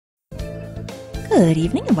Good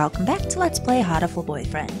evening and welcome back to Let's Play Hatoful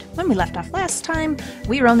Boyfriend. When we left off last time,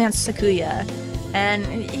 we romanced Sakuya, and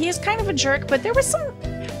he is kind of a jerk, but there was some,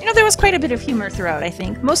 there was quite a bit of humor throughout, I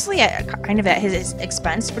think. Mostly kind of at his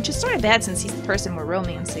expense, which is sort of bad since he's the person we're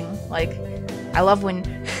romancing. Like, I love when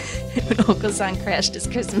Oko-san crashed his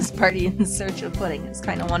Christmas party in search of pudding. It's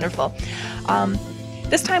kind of wonderful.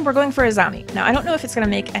 This time we're going for Azami. Now, I don't know if it's going to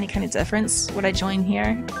make any kind of difference what I join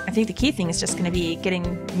here. I think the key thing is just going to be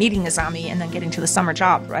meeting Azami and then getting to the summer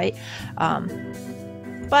job, right?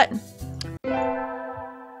 But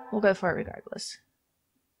we'll go for it regardless.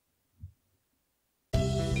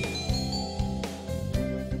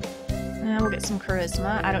 We'll get some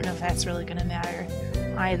charisma. I don't know if that's really going to matter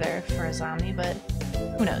either for Azami, but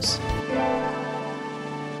who knows?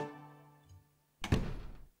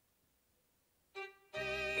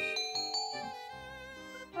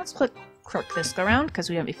 Let's click this go around, because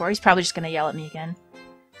we went before. He's probably just going to yell at me again.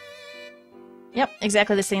 Yep,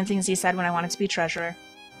 exactly the same things he said when I wanted to be treasurer.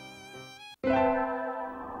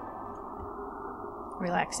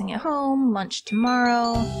 Relaxing at home, lunch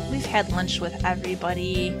tomorrow. We've had lunch with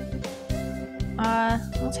everybody.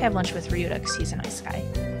 Let's have lunch with Ryuta, because he's a nice guy.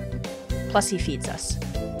 Plus he feeds us.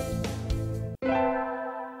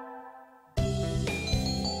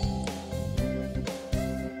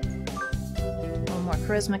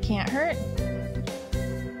 Charisma can't hurt.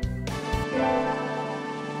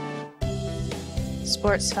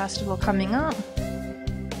 Sports festival coming up.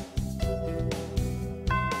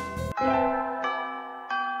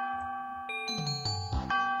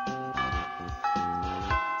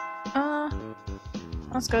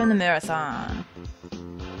 Let's go in the marathon.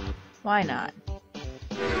 Why not?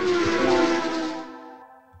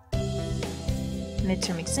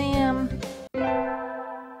 Midterm exam.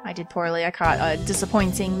 I did poorly. I caught a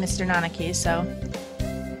disappointing Mr. Nanaki, so...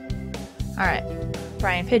 Alright.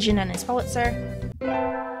 Brian Pigeon and his Pulitzer.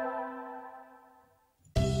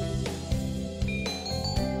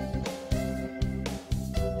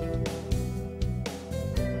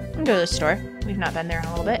 And go to the store. We've not been there in a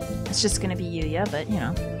little bit. It's just gonna be Yuya, but, you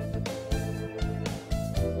know.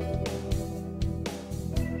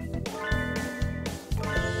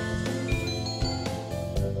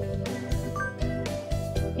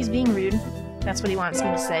 He's being rude. That's what he wants me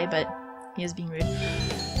to say, but he is being rude.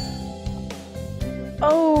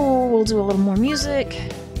 Oh, we'll do a little more music.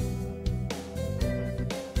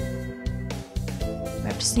 We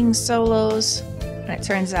have to sing solos. And it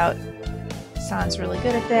turns out San's really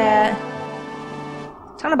good at that.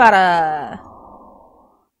 Tanabata!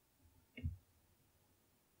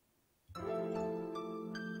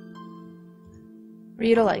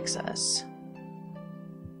 Ryuta likes us.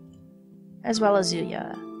 As well as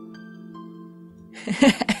Yuya.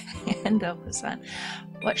 And Oko-san.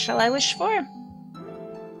 What shall I wish for?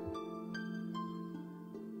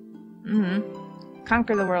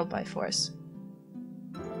 Conquer the world by force.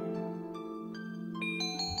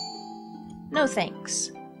 No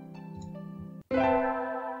thanks.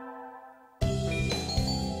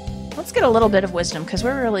 Let's get a little bit of wisdom, because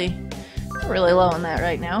we're really low on that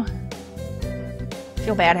right now.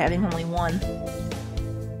 Feel bad having only one.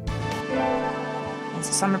 Is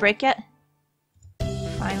the summer break yet?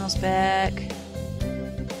 Finals back.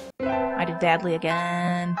 I did badly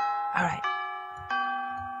again. Alright.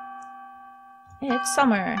 It's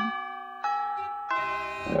summer.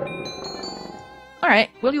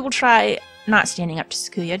 Alright, we will try not standing up to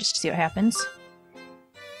Sakuya just to see what happens.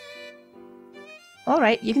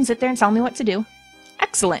 Alright, you can sit there and tell me what to do.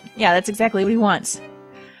 Excellent! Yeah, that's exactly what he wants.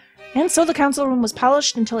 And so the council room was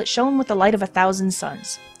polished until it shone with the light of 1,000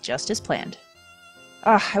 suns. Just as planned.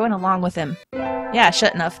 Ugh, I went along with him. Yeah, I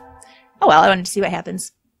shouldn't have. Oh well, I wanted to see what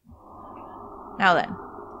happens. Now then.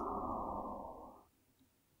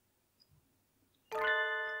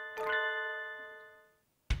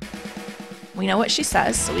 We know what she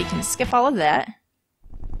says, so we can skip all of that.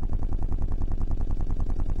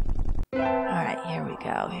 Alright, here we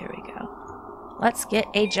go. Let's get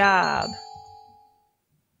a job.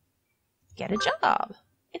 Get a job.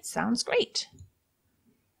 It sounds great.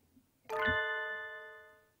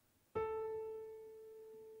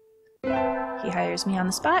 He hires me on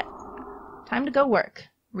the spot. Time to go work.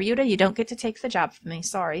 Ryuta, you don't get to take the job from me.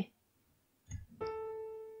 Sorry.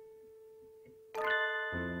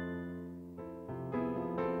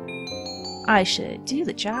 I should do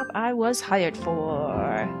the job I was hired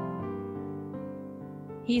for.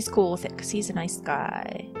 He's cool with it because he's a nice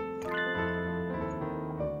guy.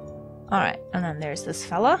 Alright, and then there's this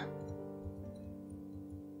fella.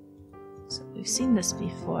 So we've seen this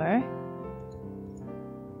before.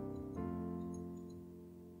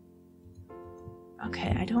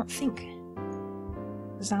 Okay, I don't think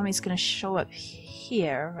Azami's gonna show up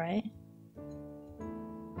here, right?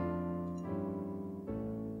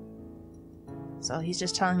 So he's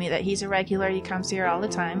just telling me that he's a regular, he comes here all the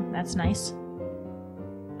time. That's nice.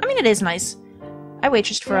 I mean, it is nice. I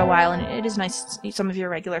waitressed for a while, and it is nice to see some of your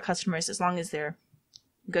regular customers, as long as they're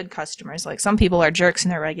good customers. Like, some people are jerks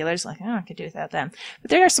and they're regulars, like, oh, I could do without them.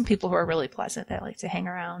 But there are some people who are really pleasant that like to hang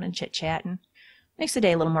around and chit-chat, and makes the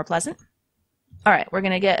day a little more pleasant. Alright, we're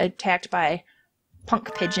gonna get attacked by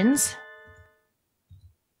punk pigeons.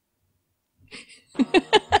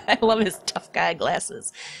 I love his tough guy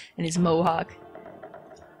glasses and his mohawk.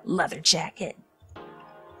 Leather jacket.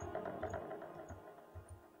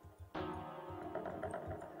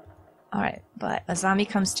 Alright, but Azami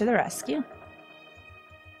comes to the rescue.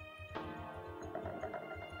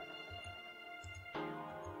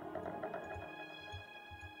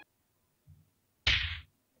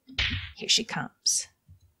 Here she comes.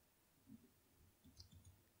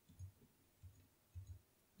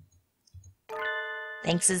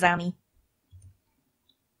 Thanks, Azami.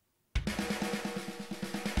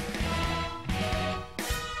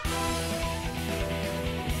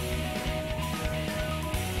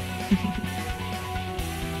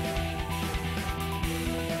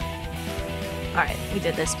 Alright, we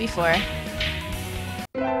did this before.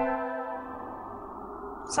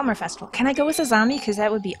 Summer Festival. Can I go with Azami? Because that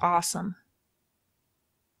would be awesome.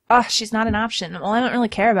 Oh, she's not an option. Well, I don't really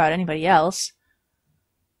care about anybody else.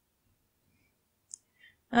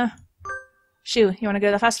 Shoo, you want to go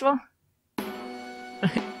to the festival?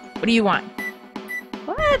 What do you want?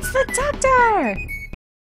 What's the doctor?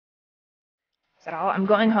 Is that all? I'm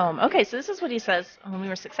going home. Okay, so this is what he says when we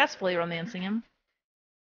were successfully romancing him.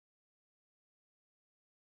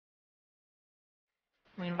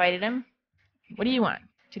 We invited him. What do you want?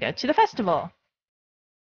 To go to the festival.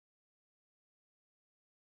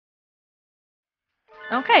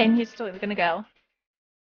 Okay, and he's still gonna go.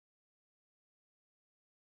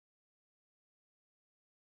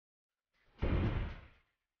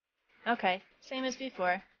 Okay, same as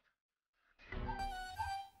before.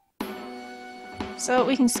 So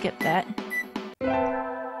we can skip that.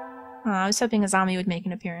 Oh, I was hoping Azami would make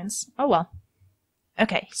an appearance. Oh well.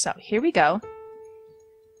 Okay, so here we go.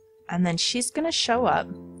 And then she's gonna show up.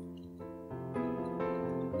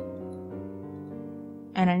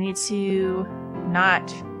 And I need to not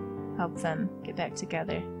help them get back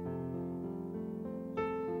together.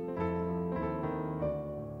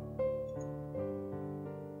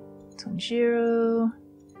 Tonjiro.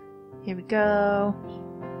 Here we go.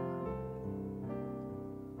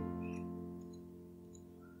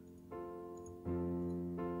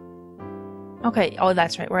 Okay, oh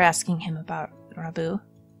that's right, we're asking him about Rabu.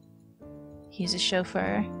 He's a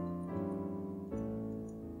chauffeur.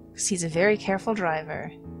 He's a very careful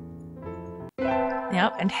driver.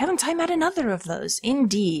 Yep, and haven't I met another of those?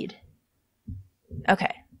 Indeed.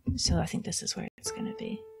 Okay, so I think this is where it's gonna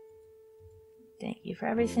be. Thank you for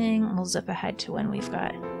everything. We'll zip ahead to when we've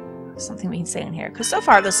got something we can say in here. Because so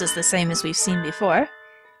far this is the same as we've seen before.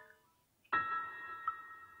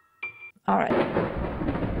 Alright.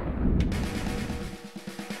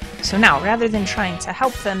 So now, rather than trying to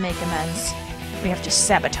help them make amends, we have to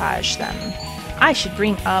sabotage them. I should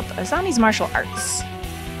bring up Azami's martial arts.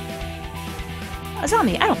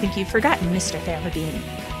 Azami, I don't think you've forgotten Mr. Farabeen.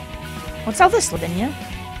 What's all this, Lavinia?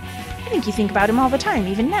 I think you think about him all the time,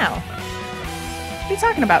 even now. What are you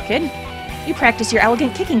talking about, kid? You practice your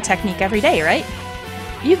elegant kicking technique every day, right?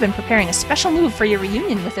 You've been preparing a special move for your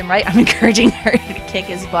reunion with him, right? I'm encouraging her to kick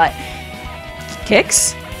his butt.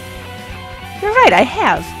 Kicks? You're right, I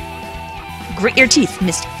have. Grit your teeth,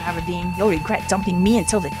 Mr. Farabeen. You'll regret dumping me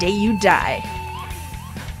until the day you die.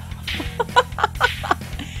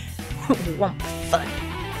 Wump thud.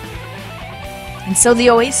 And so the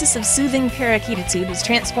oasis of soothing parakeetitude was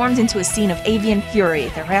transformed into a scene of avian fury,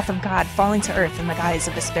 the wrath of God falling to earth in the guise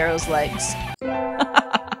of a sparrow's legs.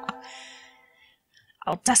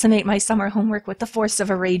 I'll decimate my summer homework with the force of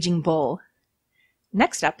a raging bull.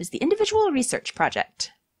 Next up is the individual research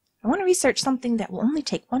project. I want to research something that will only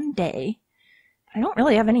take one day. I don't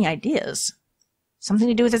really have any ideas. Something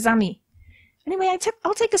to do with Azami. Anyway,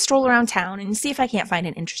 I'll take a stroll around town and see if I can't find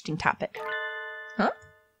an interesting topic. Huh?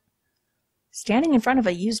 Standing in front of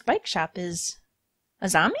a used bike shop is...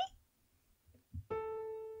 Azami?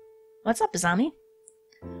 What's up, Azami?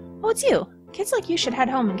 Oh, it's you. Kids like you should head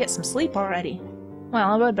home and get some sleep already.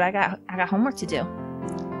 Well, I would, but I got homework to do.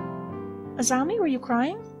 Azami, were you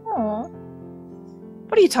crying? Aw.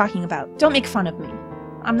 What are you talking about? Don't make fun of me.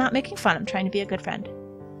 I'm not making fun, I'm trying to be a good friend.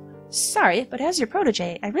 Sorry, but as your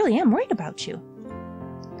protege, I really am worried about you.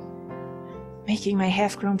 Making my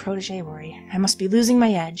half-grown protege worry. I must be losing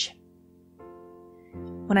my edge.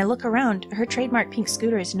 When I look around, her trademark pink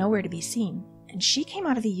scooter is nowhere to be seen, and she came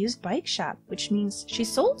out of the used bike shop, which means she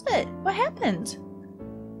sold it. What happened?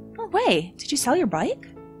 No way. Did you sell your bike?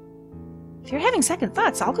 If you're having second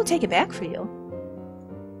thoughts, I'll go take it back for you.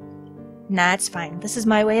 Nah, it's fine. This is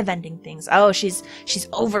my way of ending things. Oh, she's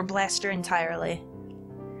over Blaster entirely.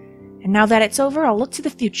 And now that it's over, I'll look to the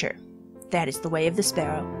future. That is the way of the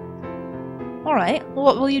Sparrow. Alright, well,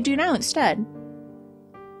 what will you do now instead?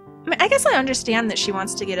 I mean, I guess I understand that she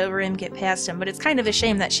wants to get over him, get past him, but it's kind of a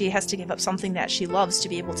shame that she has to give up something that she loves to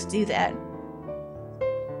be able to do that.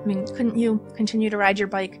 I mean, couldn't you continue to ride your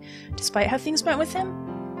bike despite how things went with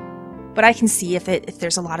him? But I can see if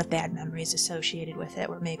there's a lot of bad memories associated with it,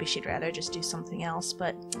 or maybe she'd rather just do something else,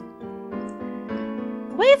 but...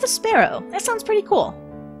 The Way of the Sparrow. That sounds pretty cool.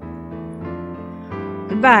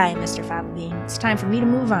 Goodbye, Mr. Fablebean. It's time for me to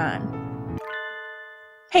move on.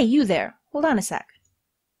 Hey, you there. Hold on a sec.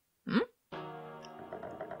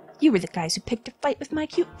 You were the guys who picked a fight with my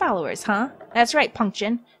cute followers, huh? That's right,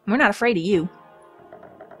 Punchin. We're not afraid of you.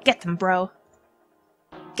 Get them, bro.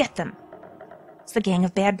 Get them. It's the gang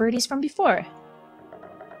of bad birdies from before.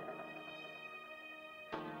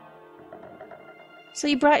 So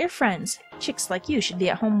you brought your friends. Chicks like you should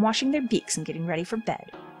be at home washing their beaks and getting ready for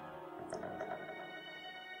bed.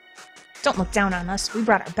 Don't look down on us. We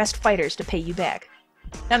brought our best fighters to pay you back.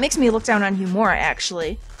 That makes me look down on Humora,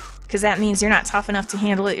 actually. Because that means you're not tough enough to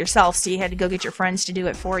handle it yourself, so you had to go get your friends to do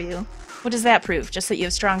it for you. What does that prove? Just that you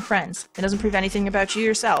have strong friends. It doesn't prove anything about you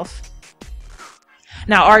yourself.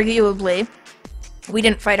 Now, arguably, we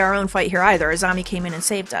didn't fight our own fight here either. Azami came in and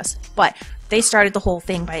saved us. But they started the whole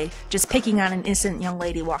thing by just picking on an innocent young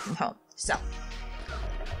lady walking home. So,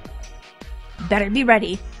 better be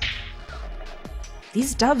ready.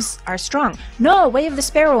 These doves are strong. No, Way of the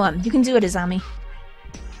Sparrow 'em. You can do it, Azami.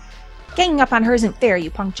 Ganging up on her isn't fair,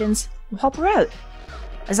 you punctions. We'll help her out.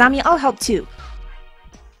 Azami, I'll help too.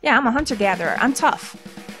 Yeah, I'm a hunter-gatherer. I'm tough.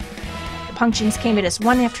 The punctions came at us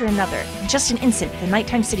one after another. In just an instant, the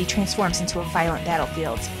nighttime city transforms into a violent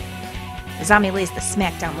battlefield. Azami lays the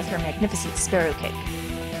smackdown with her magnificent sparrow kick.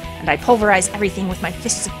 And I pulverize everything with my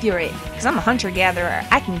fists of fury, because I'm a hunter-gatherer.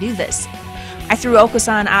 I can do this. I threw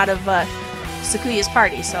Okusan out of Sakuya's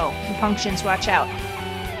party, so you punctions watch out.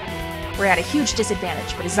 We're at a huge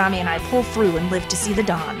disadvantage, but Azami and I pull through and live to see the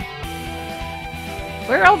dawn.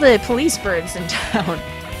 Where are all the police birds in town?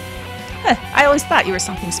 I always thought you were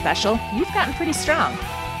something special. You've gotten pretty strong.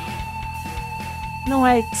 No,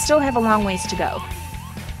 I still have a long ways to go.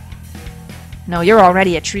 No, you're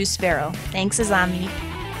already a true Sparrow. Thanks, Azami.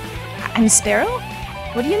 I'm Sparrow?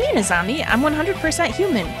 What do you mean, Azami? I'm 100%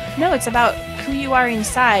 human. No, it's about who you are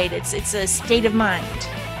inside. It's a state of mind.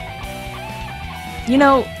 You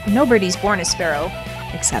know, nobody's born a sparrow,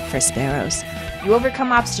 except for sparrows. You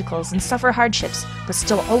overcome obstacles and suffer hardships, but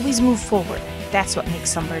still always move forward. That's what makes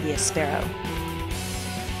somebody a sparrow.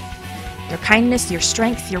 Your kindness, your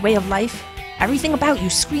strength, your way of life, everything about you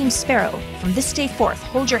screams Sparrow. From this day forth,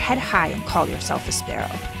 hold your head high and call yourself a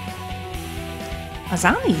Sparrow.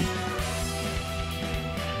 Azami!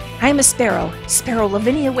 I am a Sparrow, Sparrow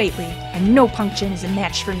Lavinia Whately, and no Punchin is a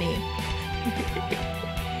match for me.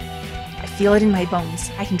 I feel it in my bones.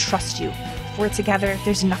 I can trust you. If we're together,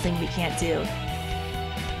 there's nothing we can't do.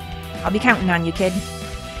 I'll be counting on you, kid.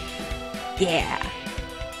 Yeah.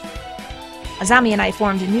 Azami and I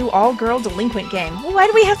formed a new all-girl delinquent gang. Well, why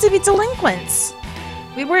do we have to be delinquents?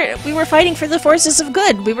 We were fighting for the forces of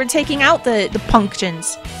good. We were taking out the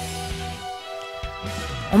Punctions.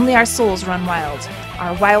 Only our souls run wild.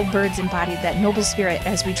 Our wild birds embodied that noble spirit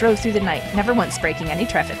as we drove through the night, never once breaking any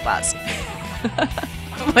traffic laws.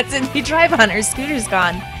 What did we drive on? Our scooter's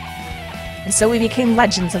gone. And so we became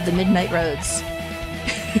legends of the midnight roads.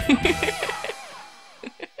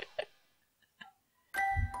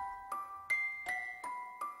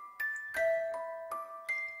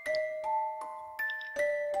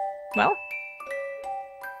 Well,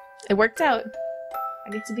 it worked out.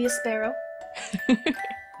 I get to be a sparrow.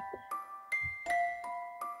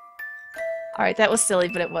 Alright, that was silly,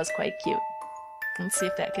 but it was quite cute. Let's see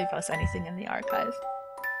if that gave us anything in the archive.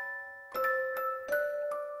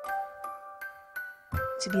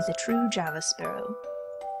 To be the true Java Sparrow.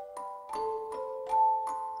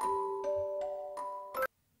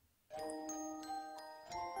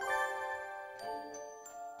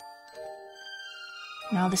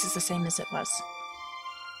 No, this is the same as it was.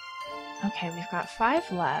 Okay, we've got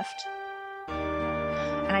 5 left.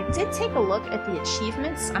 And I did take a look at the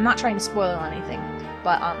achievements. I'm not trying to spoil anything,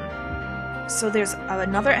 but so there's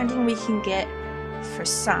another ending we can get for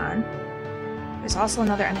San. There's also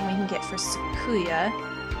another ending we can get for Sakuya,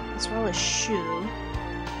 as well as Shu.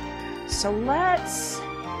 So let's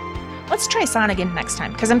try San again next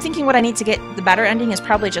time, because I'm thinking what I need to get the better ending is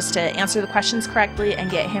probably just to answer the questions correctly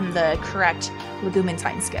and get him the correct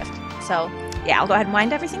Legumintine's gift. So yeah, I'll go ahead and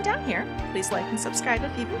wind everything down here. Please like and subscribe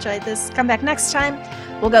if you've enjoyed this. Come back next time.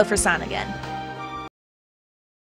 We'll go for San again.